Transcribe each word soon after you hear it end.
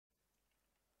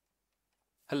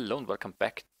Hello and welcome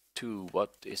back to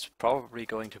what is probably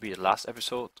going to be the last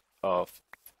episode of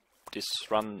this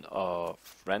run of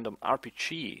random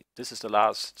RPG. This is the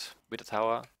last Wither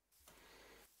Tower.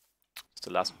 It's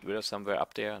the last Wither somewhere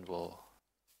up there, and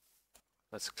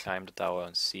let's climb the tower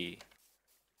and see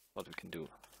what we can do.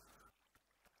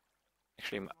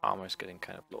 Actually, my armor is getting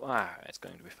kind of low. It's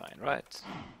going to be fine, right?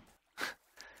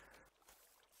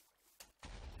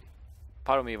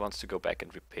 Part of me wants to go back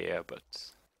and repair,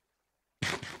 but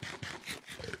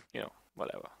you know,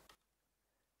 whatever.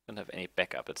 Don't have any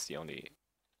backup. That's the only,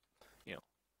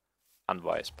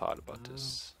 unwise part about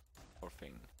this whole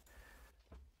thing.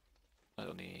 I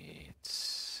don't need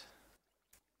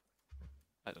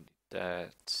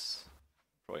that.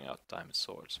 Throwing out diamond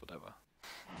swords, whatever.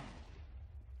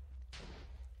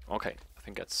 Okay, I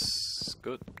think that's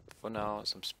good for now.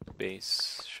 Some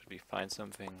space. Should we find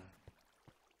something?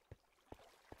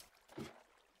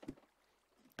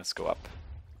 Let's go up.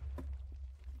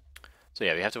 So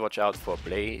yeah, we have to watch out for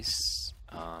blaze,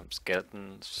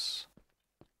 skeletons,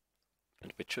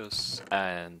 and witches,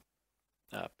 and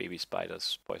baby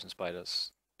spiders, poison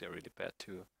spiders. They're really bad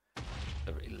too.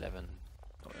 Level 11.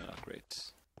 Oh, they're not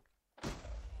great.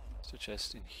 So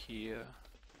chest in here.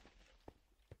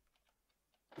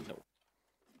 No.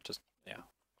 Just, yeah.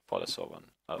 Thought I saw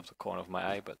one out of the corner of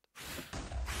my eye, but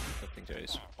I think there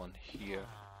is one here.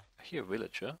 I hear a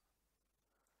villager.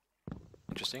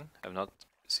 Interesting. I've not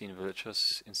seen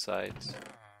villagers inside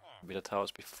Wither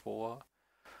Towers before.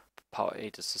 Power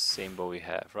 8 is the same bow we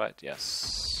have, right? Yes.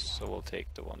 So we'll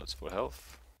take the one that's full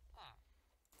health.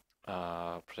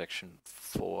 Protection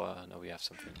 4. Now we have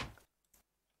something.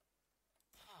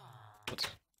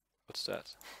 What's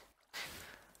that?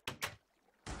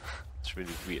 It's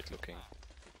really weird looking.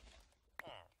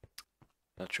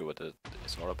 Not sure what it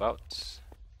is all about.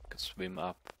 I can swim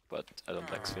up, but I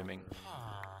don't like swimming.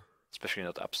 Especially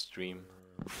not upstream.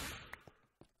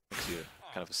 Makes you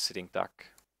kind of a sitting duck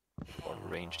or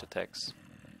ranged attacks.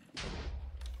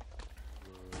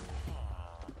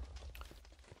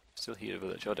 Still hear the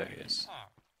village. Oh, there he is.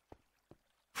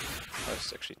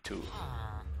 There's actually two.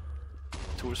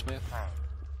 Toolsmith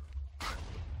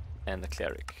and the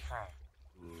cleric.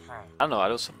 I don't know, are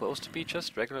those supposed to be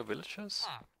just regular villagers?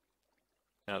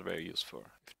 They're not very useful,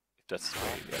 if that's the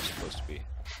way they're supposed to be.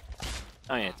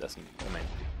 I mean, it doesn't,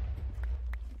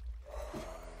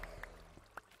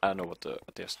 I don't know what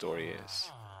their story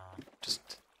is.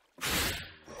 Just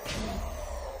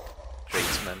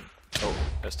tradesmen. Oh,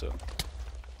 there's the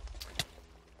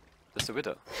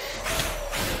widow.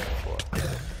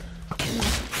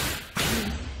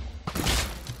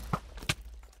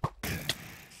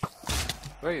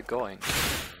 Where are you going?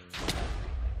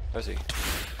 Where's he?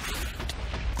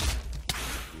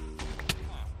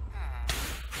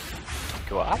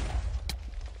 Go up?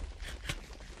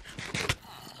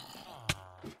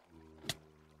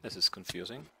 This is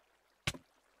confusing.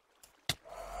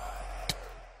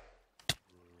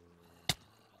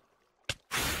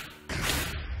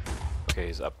 Okay,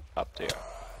 he's up there.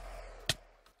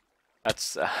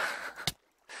 That's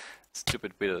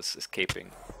stupid withers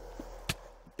escaping.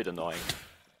 A bit annoying.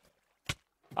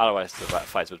 Otherwise the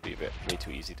fights would be way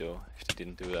too easy though, if they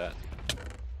didn't do that.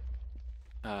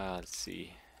 Let's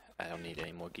see. I don't need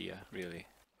any more gear, really.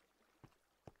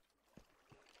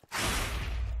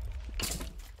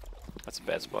 That's a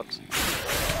bad spot.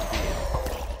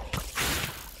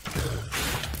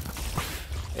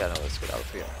 Yeah, no, let's get out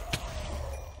of here.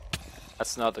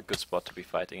 That's not a good spot to be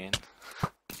fighting in.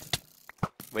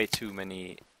 Way too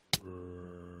many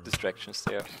distractions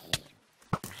there.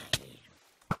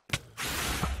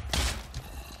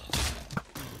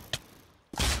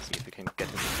 See if we can get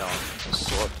him down. A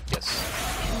sword, yes.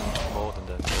 More than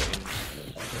the go in.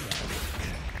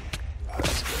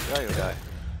 That's good. Where are you, guy?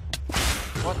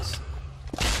 What?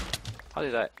 How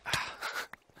did I?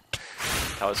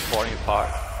 That was falling apart.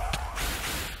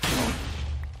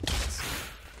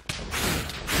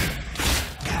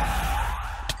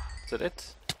 Is that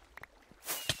it?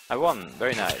 I won.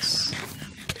 Very nice.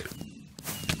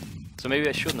 So maybe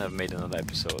I shouldn't have made another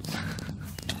episode.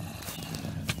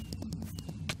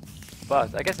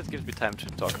 But I guess it gives me time to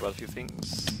talk about a few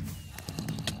things.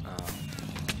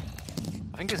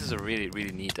 I think this is a really,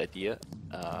 really neat idea.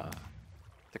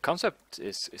 The concept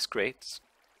is great.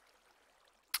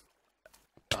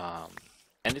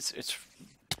 And it's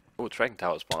oh, Dragon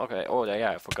Tower spawn. Okay. Oh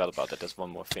yeah, I forgot about that. There's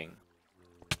one more thing.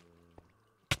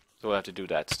 So we'll have to do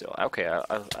that still. Okay,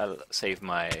 I'll save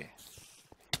my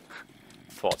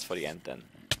thoughts for the end then.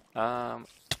 I'd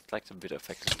like the bit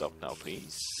effect to stop now,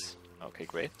 please. Okay,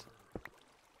 great.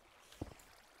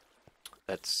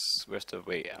 Where's the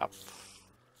way up?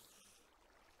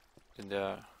 In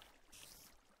there,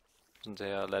 isn't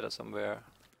there a ladder somewhere?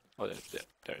 Oh, there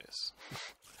it is.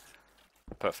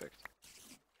 Perfect.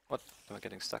 What am I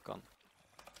getting stuck on?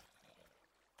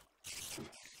 I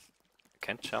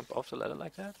can't jump off the ladder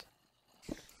like that?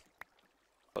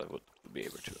 But I would be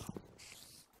able to.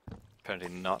 Apparently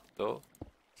not, though.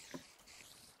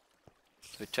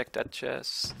 So we check that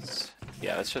chest.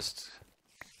 Yeah, let's just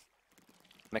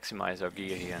maximize our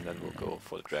gear here and then we'll go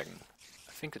for the dragon.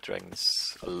 I think the dragon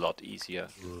is a lot easier.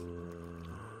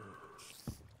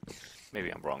 Maybe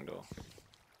I'm wrong though.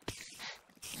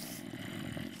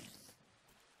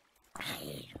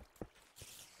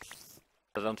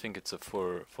 I don't think it's a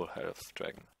full health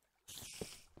dragon.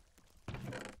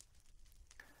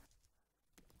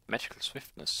 Magical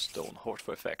swiftness stone, hoard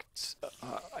for effects.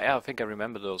 Yeah, I think I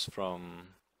remember those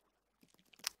from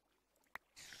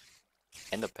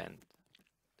Enderpen,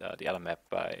 the other map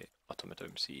by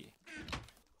AutomatorMC.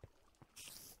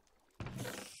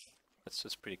 That's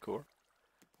just pretty cool.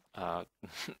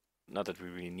 Not that we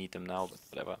really need them now, but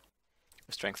whatever.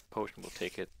 A strength potion, we'll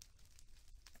take it.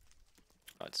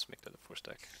 Let's make that a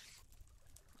 4-stack.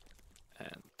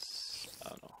 And I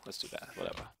don't know, let's do that,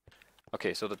 whatever.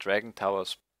 Okay, so the dragon tower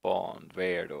spawned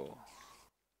where though?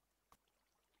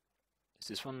 Is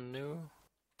this one new?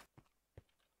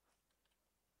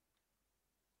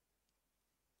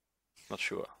 Not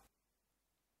sure.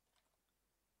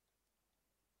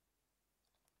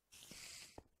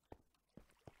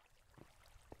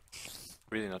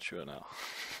 Really not sure now.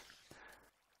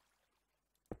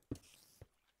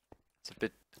 It's a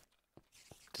bit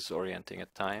disorienting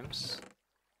at times.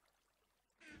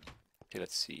 Okay,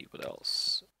 let's see what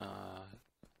else.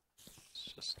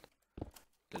 It's just a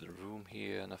little room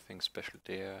here, nothing special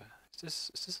there.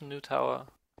 Is this a new tower?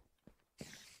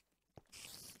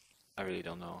 I really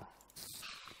don't know.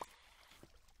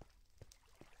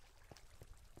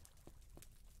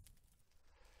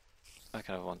 I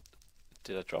kind of want.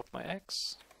 Did I drop my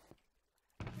axe?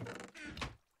 I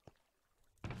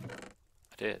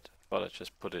did, but I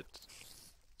just put it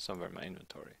somewhere in my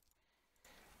inventory.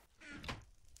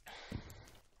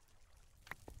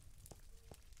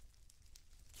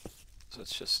 So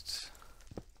let's just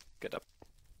get up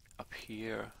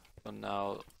here for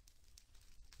now.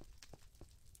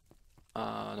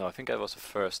 No, I think that was the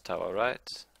first tower,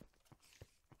 right?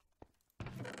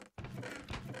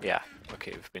 Yeah,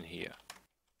 okay, we've been here.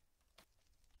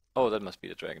 Oh, that must be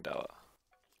the dragon tower.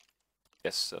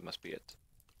 Yes, that must be it.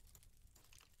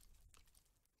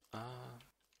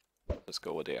 Let's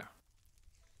go over there.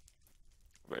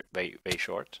 Way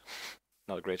short.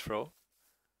 Not a great throw.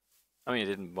 I mean, I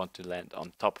didn't want to land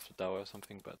on top of the tower or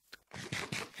something, but a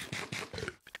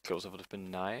bit closer would have been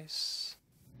nice.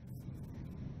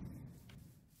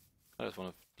 There's one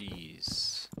of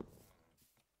these.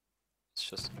 It's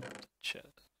just chat.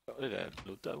 Oh, did I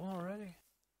loot that one already?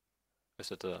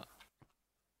 Is it a...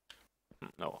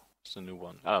 No, it's a new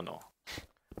one. I don't know.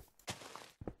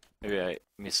 Maybe I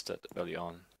missed that early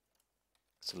on.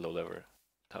 It's a low level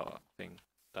tower thing,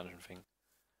 dungeon thing.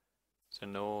 Is there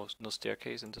no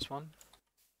staircase in this one?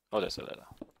 Oh, there's a ladder.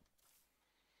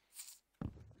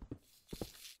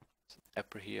 There's an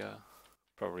apple here.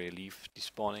 Probably a leaf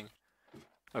despawning.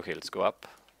 Okay, let's go up.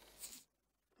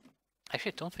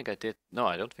 Actually, I don't think I did. No,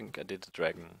 I don't think I did the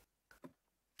dragon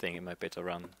thing in my beta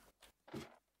run.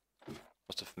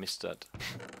 Must have missed that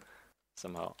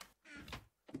somehow.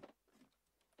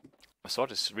 My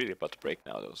sword is really about to break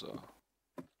now though, so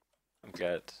I'm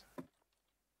glad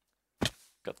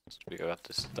we got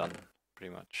this done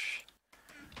pretty much.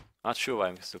 Not sure why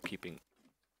I'm still keeping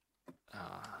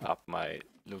up my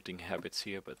looting habits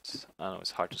here, but I don't know,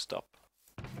 it's hard to stop.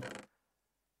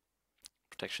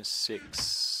 Protection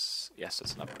 6, yes,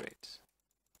 that's an upgrade.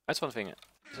 That's one thing.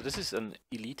 So this is an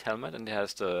elite helmet and it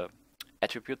has the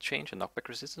attribute change and knockback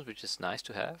resistance, which is nice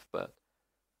to have, but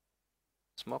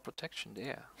there's more protection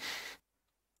there.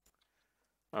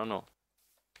 I don't know.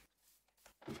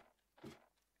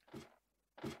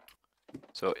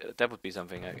 So that would be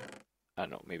something I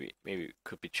don't know. Maybe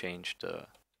could be changed.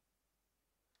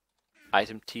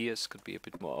 Item tiers could be a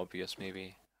bit more obvious,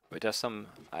 maybe. But there's some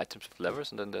items with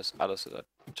levers, and then there's others that are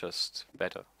just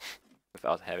better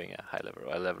without having a high level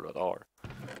or a level at all.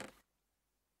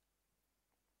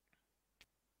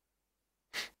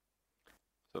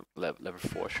 So level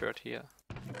 4 shirt here.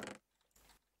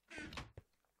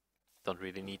 Don't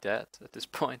really need that at this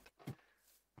point.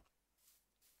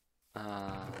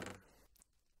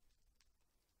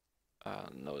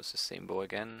 No, it's the same bow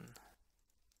again.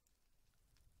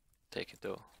 Take it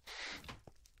though.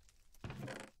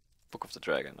 Book of the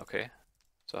Dragon, okay.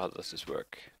 So how does this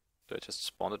work? Do I just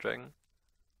spawn the dragon?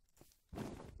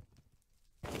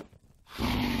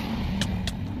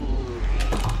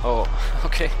 Oh,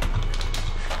 okay.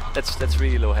 That's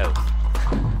really low health.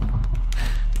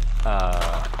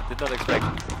 Did not expect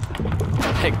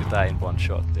to die in one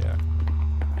shot there.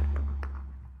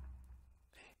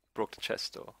 Broke the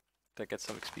chest though. Did I get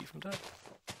some XP from that?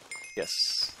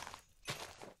 Yes.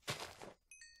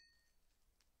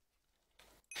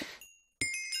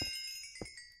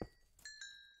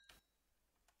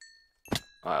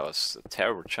 Oh, I was a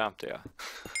terrible champ there.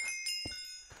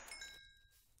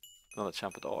 Not a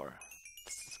champ at all.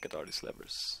 Let's get all these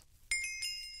levers.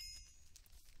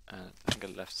 And I think I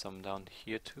left some down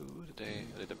here too. Did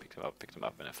I pick them up? Pick them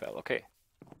up when I fell. Okay.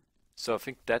 So I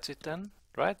think that's it then,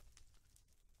 right?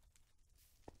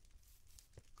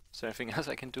 Is there anything else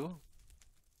I can do?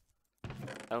 I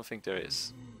don't think there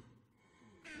is.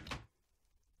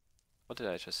 What did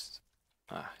I just...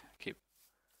 keep...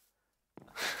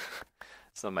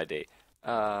 It's not my day.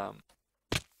 Oh,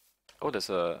 there's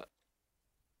a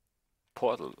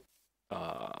portal,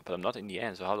 but I'm not in the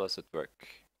end, so how does it work?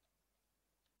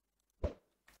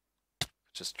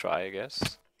 Just try, I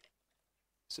guess.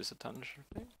 Is this a dungeon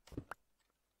thing?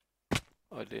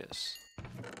 Oh, it is.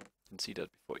 Didn't see that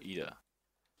before either.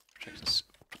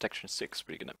 Protection 6,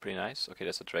 pretty nice. Okay,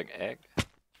 there's a dragon egg. I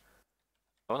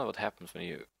wonder what happens when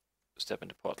you step in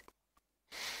the portal.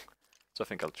 So I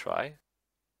think I'll try.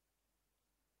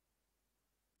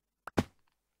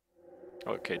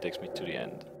 Okay, it takes me to the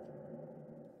end.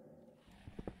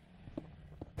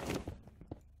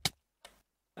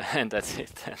 And that's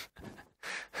it then.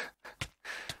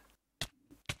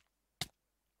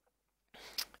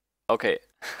 Okay.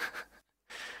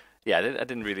 Yeah, I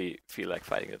didn't really feel like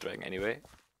fighting the dragon anyway.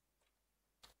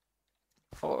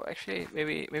 Oh, actually,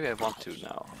 maybe I want to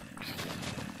now.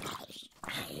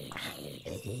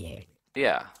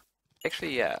 Yeah.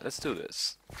 Actually, yeah, let's do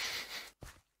this.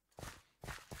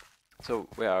 So,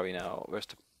 where are we now? Where's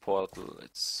the portal?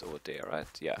 It's over there,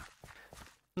 right? Yeah.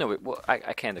 No, wait, well,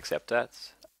 I can't accept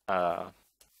that. I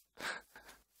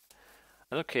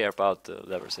don't care about the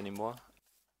levers anymore.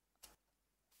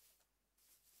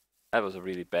 That was a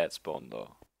really bad spawn,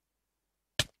 though.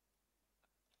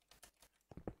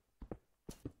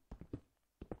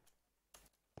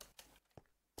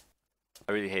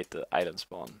 I really hate the island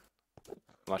spawn.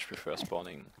 Much prefer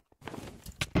spawning.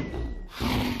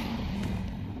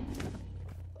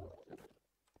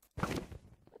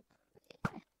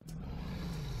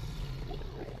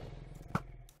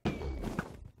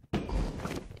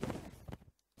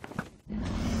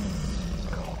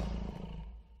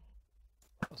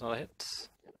 That's not a hit.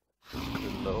 A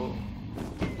bit low.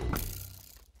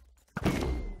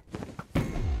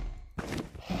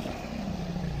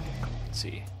 Let's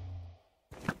see.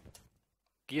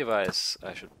 Gear-wise,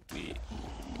 I should be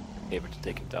able to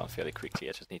take him down fairly quickly.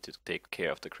 I just need to take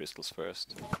care of the crystals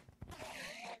first.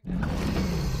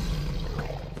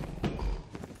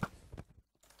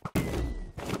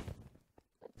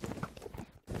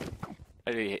 I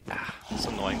really... it's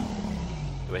annoying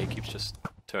the way he keeps just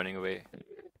turning away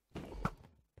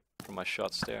from my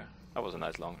shots there. That was a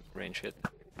nice long range hit.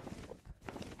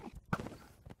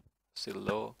 Still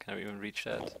low. Can I even reach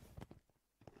that?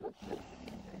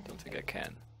 Don't think I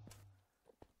can.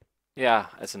 Yeah,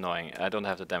 it's annoying. I don't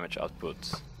have the damage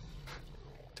output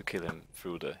to kill him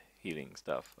through the healing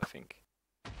stuff, I think.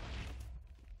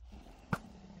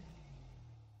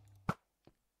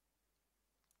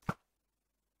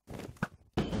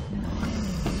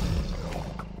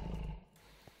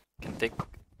 Can take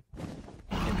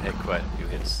quite a few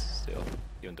hits still,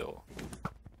 even though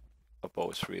a bow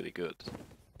is really good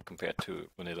compared to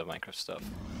vanilla Minecraft stuff.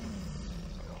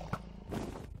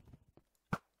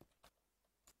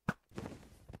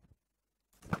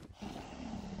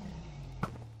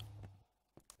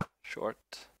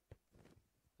 Short.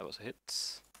 That was a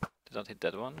hit. Did not hit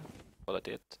that one, but I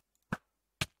did.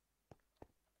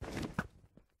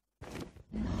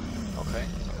 Okay.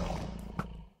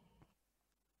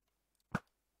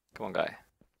 Come on, guy.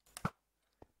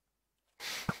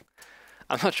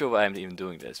 I'm not sure why I'm even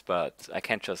doing this, but I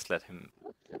can't just let him,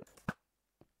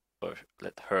 or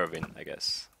let her win, I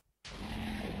guess.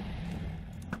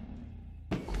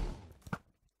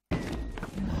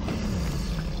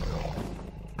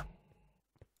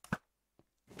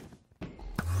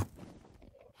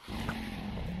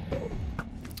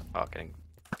 Oh, getting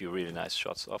a few really nice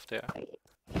shots off there.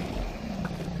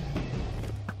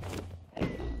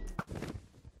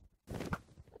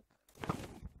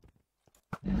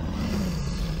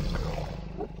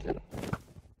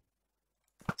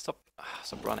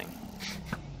 Stop running.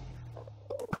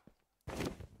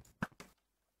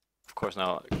 Of course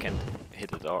now I can't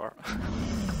hit the door.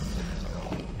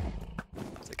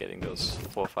 getting those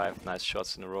 4 or 5 nice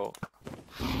shots in a row.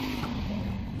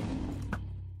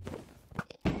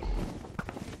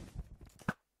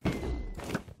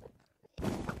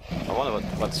 I wonder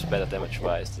what's better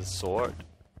damage-wise, the sword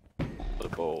or the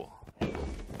bow?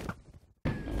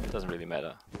 Doesn't really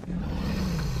matter.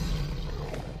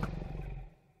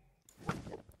 I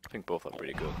think both are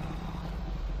pretty good.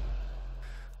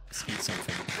 Let's eat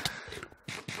something.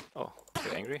 Oh,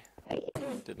 you're angry?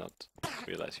 Did not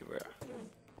realize you were.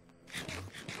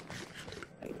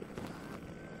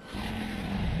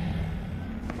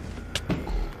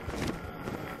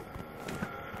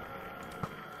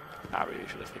 I really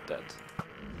should have hit that.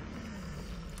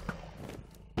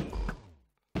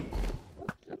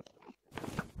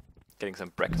 Getting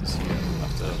some practice here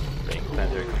after playing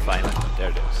Planetary Confinement. There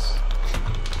it is.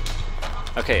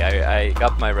 Okay, I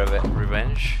got my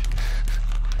revenge.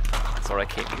 That's all I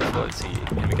came here for. Let's see,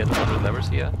 can we get 100 levers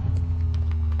here?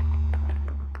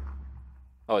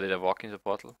 Oh, did I walk into the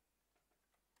portal?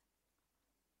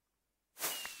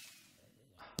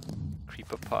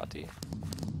 Creeper party.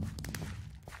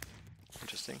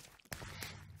 Interesting.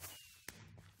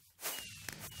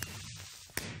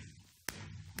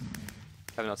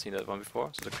 I've not seen that one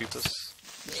before, so the creepers.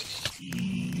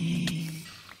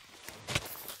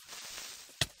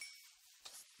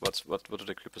 What do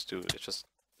the creepers do? They just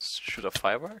shoot off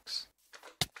fireworks?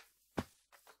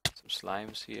 Some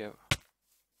slimes here.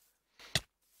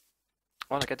 I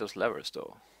wanna get those levers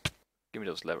though. Give me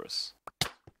those levers.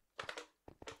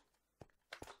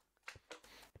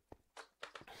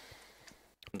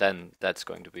 And then that's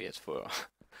going to be it for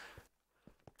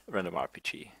random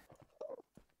RPG.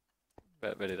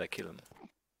 Where did I kill him?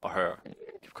 Or her?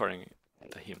 Keep calling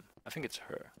it him. I think it's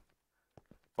her.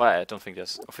 Well, I don't think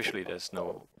there's officially there's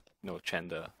no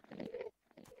gender,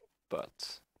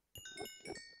 but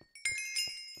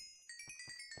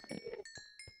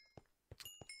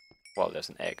well, there's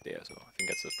an egg there, so I think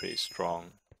that's a pretty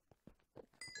strong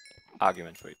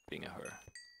argument for it being a her.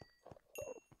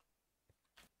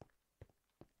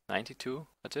 92?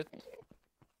 That's it?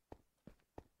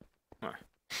 Huh.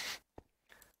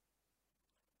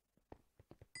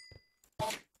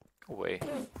 Go away.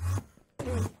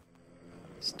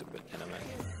 Stupid enemy.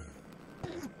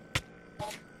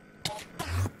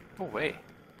 Go away.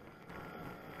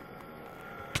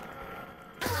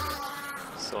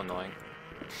 So annoying.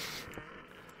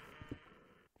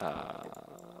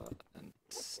 And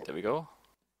there we go.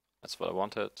 That's what I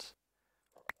wanted.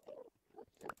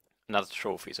 Another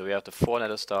trophy. So we have the 4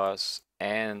 nether stars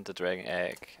and the dragon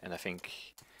egg, and I think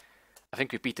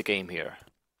we beat the game here.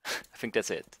 I think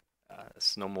that's it.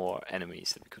 There's no more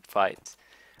enemies that we could fight.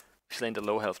 We've slain the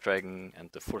low health dragon and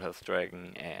the full health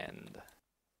dragon, and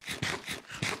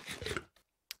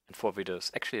 4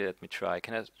 videos. Actually, let me try.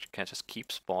 Can I just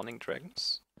keep spawning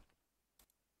dragons?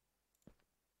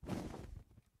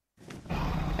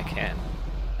 I can.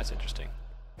 That's interesting.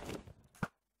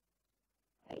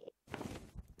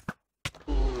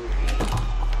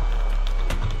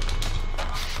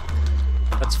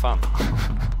 That's fun.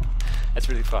 That's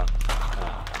really fun.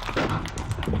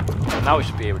 Now we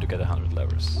should be able to get 100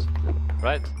 levers,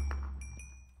 right?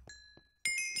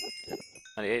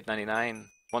 98, 99,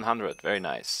 100. Very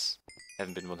nice.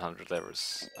 Haven't been 100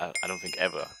 levers. I don't think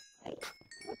ever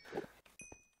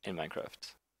in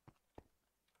Minecraft.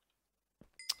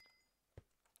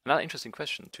 Another interesting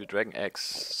question: do dragon eggs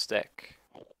stack?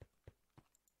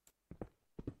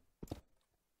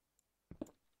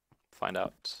 Find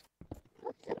out.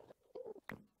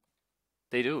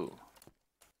 They do.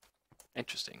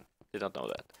 Interesting. Did not know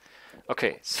that.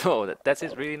 Okay, so that's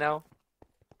it really now.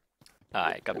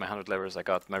 I got my 100 levers, I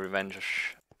got my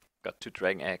revenge, got 2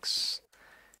 dragon eggs,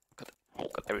 got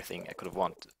everything I could have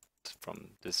wanted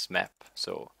from this map.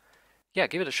 So yeah,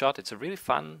 give it a shot. It's a really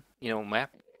fun,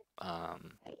 map. A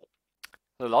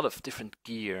lot of different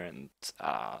gear and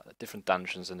different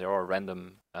dungeons, and they're all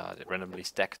random, they're randomly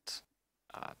stacked.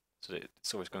 So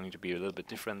it's always going to be a little bit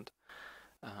different.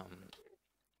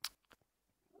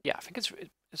 Yeah, I think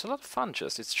it's a lot of fun.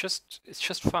 It's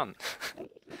just fun.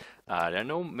 There are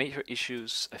no major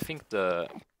issues. I think the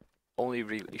only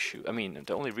real issue,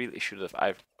 that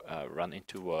I've run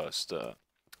into was the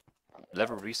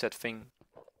level reset thing.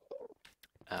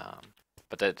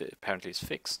 But that apparently is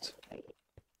fixed.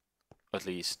 At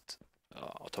least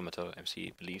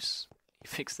AutomatorMC believes he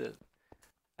fixed it.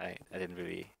 I didn't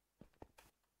really.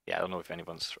 Yeah, I don't know if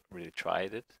anyone's really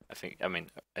tried it. I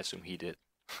assume he did.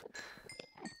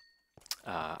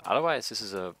 Otherwise, this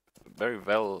is a very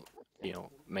well,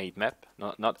 made map.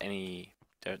 Not any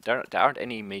there aren't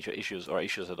any major issues or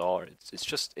issues at all. It's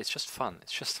just fun.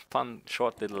 It's just a fun,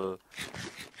 short little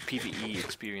PvE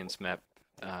experience map.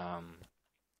 Yeah,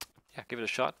 give it a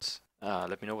shot.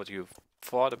 Let me know what you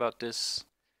thought about this.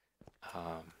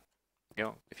 You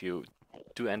know, if you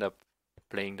do end up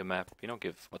playing the map, you know,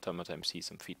 give AutomatorMC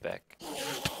some feedback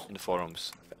in the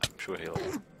forums. I'm sure he'll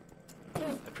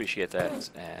appreciate that.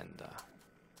 And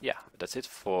yeah, that's it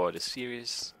for this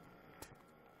series.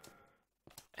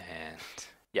 And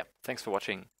yeah, thanks for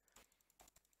watching.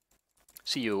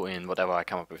 See you in whatever I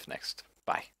come up with next.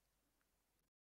 Bye.